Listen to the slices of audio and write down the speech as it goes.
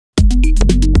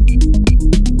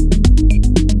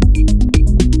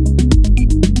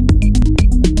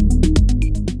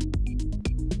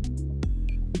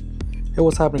Hey,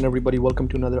 what's happening everybody? Welcome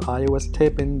to another iOS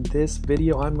tip. In this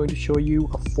video I'm going to show you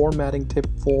a formatting tip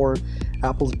for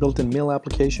Apple's built-in Mail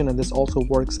application, and this also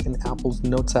works in Apple's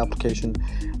Notes application.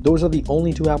 Those are the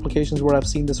only two applications where I've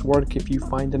seen this work. If you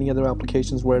find any other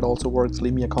applications where it also works,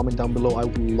 leave me a comment down below. I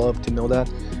would love to know that.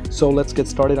 So let's get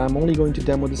started. I'm only going to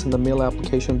demo this in the Mail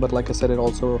application, but like I said, it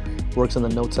also works in the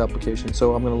Notes application.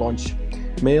 So I'm going to launch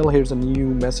Mail. Here's a new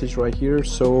message right here.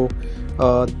 So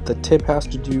the tip has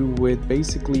to do with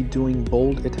basically doing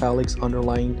bold, italics,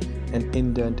 underline, and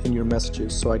indent in your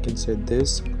messages. So I can say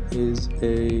this is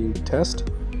a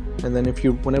test, and then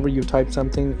whenever you type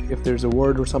something, if there's a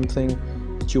word or something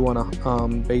that you want to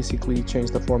basically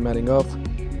change the formatting of,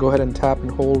 go ahead and tap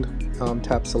and hold,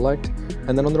 tap select,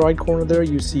 and then on the right corner there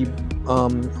you see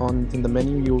in the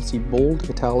menu you'll see bold,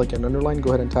 italic, and underline. Go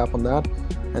ahead and tap on that,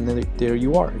 and then there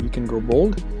you are. You can go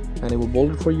bold and it will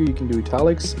bold it for you. You can do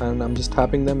italics, and I'm just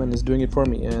tapping them and it's doing it for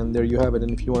me, and there you have it. And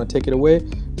if you want to take it away,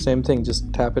 same thing,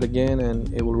 just tap it again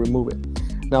and it will remove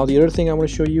it. Now the other thing I want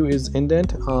to show you is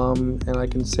indent, and I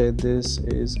can say this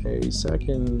is a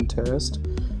second test,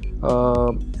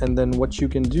 and then what you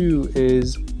can do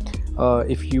is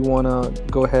if you want to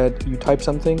go ahead, you type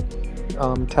something,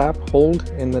 tap, hold,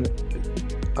 and then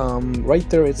right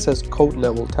there it says quote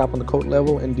level, tap on the quote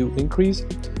level and do increase,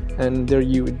 and there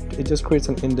it just creates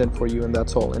an indent for you, and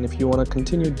that's all. And if you want to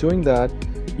continue doing that,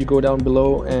 you go down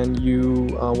below and you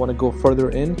want to go further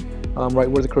in, right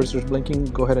where the cursor is blinking,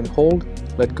 go ahead and hold,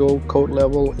 let go, quote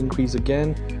level, increase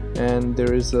again, and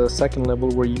there is a second level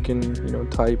where you can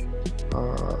type.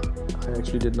 I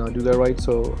actually did not do that right,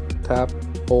 so tap,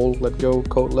 hold, let go,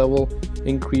 quote level,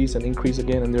 increase, and increase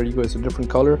again, and there you go. It's a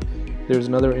different color. There's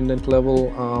another indent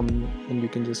level, and you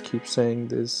can just keep saying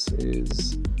this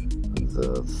is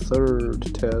the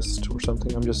third test or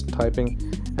something. I'm just typing,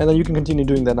 and then you can continue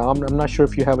doing that. Now I'm not sure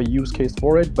if you have a use case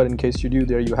for it, but in case you do,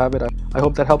 there you have it. I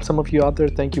hope that helps some of you out there.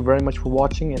 Thank you very much for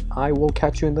watching, and I will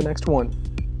catch you in the next one.